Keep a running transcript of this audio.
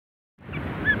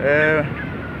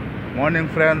Morning,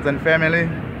 friends and family.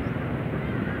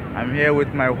 I'm here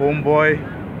with my homeboy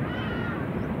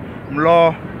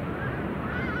Mlo,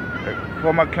 a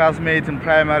former classmate in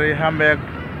primary, Hamburg,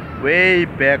 way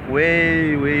back.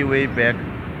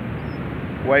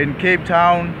 We're in Cape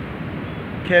Town,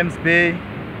 Camps Bay.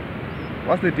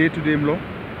 What's the date today, Mlo?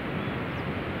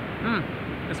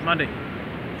 It's Monday.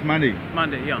 It's Monday.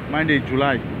 Monday, yeah. Monday,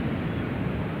 July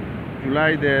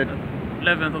the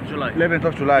 11th of July. 11th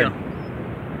of July. Yeah.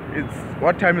 It's,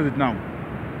 what time is it now?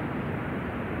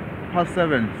 Past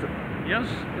 7. Yes,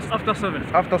 it's after 7.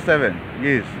 After 7,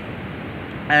 yes.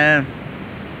 And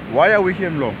why are we here,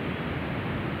 Mlo?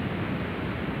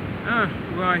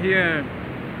 We are here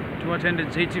to attend the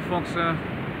JT Foxx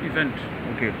event.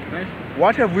 Okay.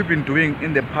 What have we been doing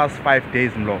in the past 5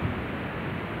 days, Mlo?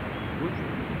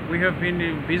 We have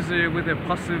been busy with the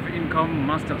passive income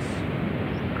masters.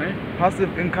 Okay.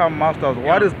 Passive income masters. Yeah.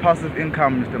 What is passive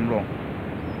income, Mr. Mlo?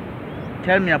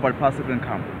 Tell me about passive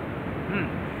income.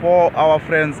 For our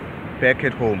friends back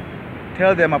at home,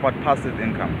 tell them about passive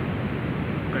income.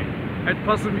 Okay. At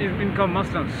Passive Income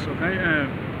Masters, okay,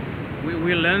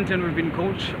 we learned and we've been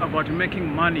coached about making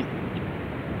money,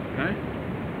 okay,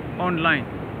 online.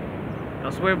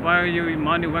 That's whereby your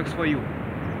money works for you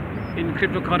in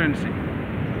cryptocurrency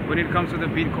when it comes to the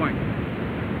Bitcoin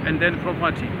and then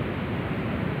property.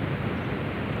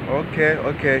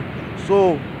 Okay.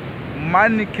 So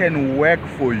money can work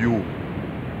for you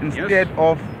instead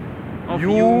of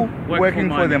you working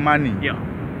for the money. Yeah.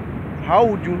 How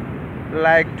would you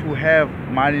like to have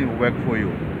money work for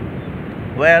you?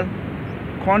 Well,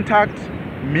 contact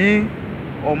me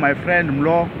or my friend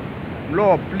Mlo.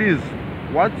 Mlo, please,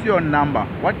 what's your number?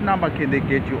 What number can they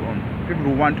get you on? People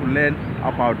who want to learn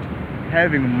about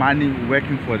having money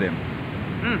working for them.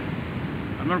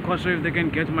 I'm not quite sure if they can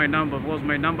get my number, because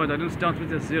my number doesn't start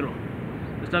with a 0.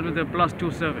 It starts with a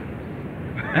 +27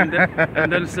 and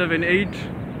then 78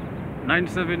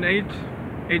 978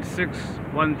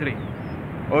 8613.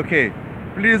 Okay,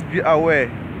 please be aware,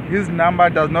 his number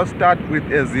does not start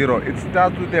with a 0. It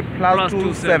starts with a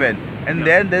 +27, and yeah.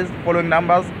 then the following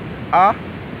numbers are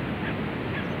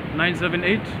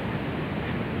 978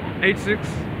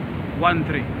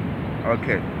 8613.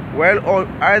 okay. Well, or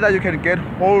either you can get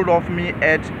hold of me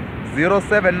at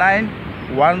 079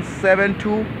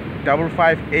 172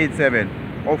 5587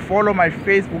 or follow my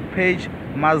Facebook page,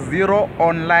 Maziro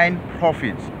Online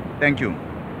Profit. Thank you.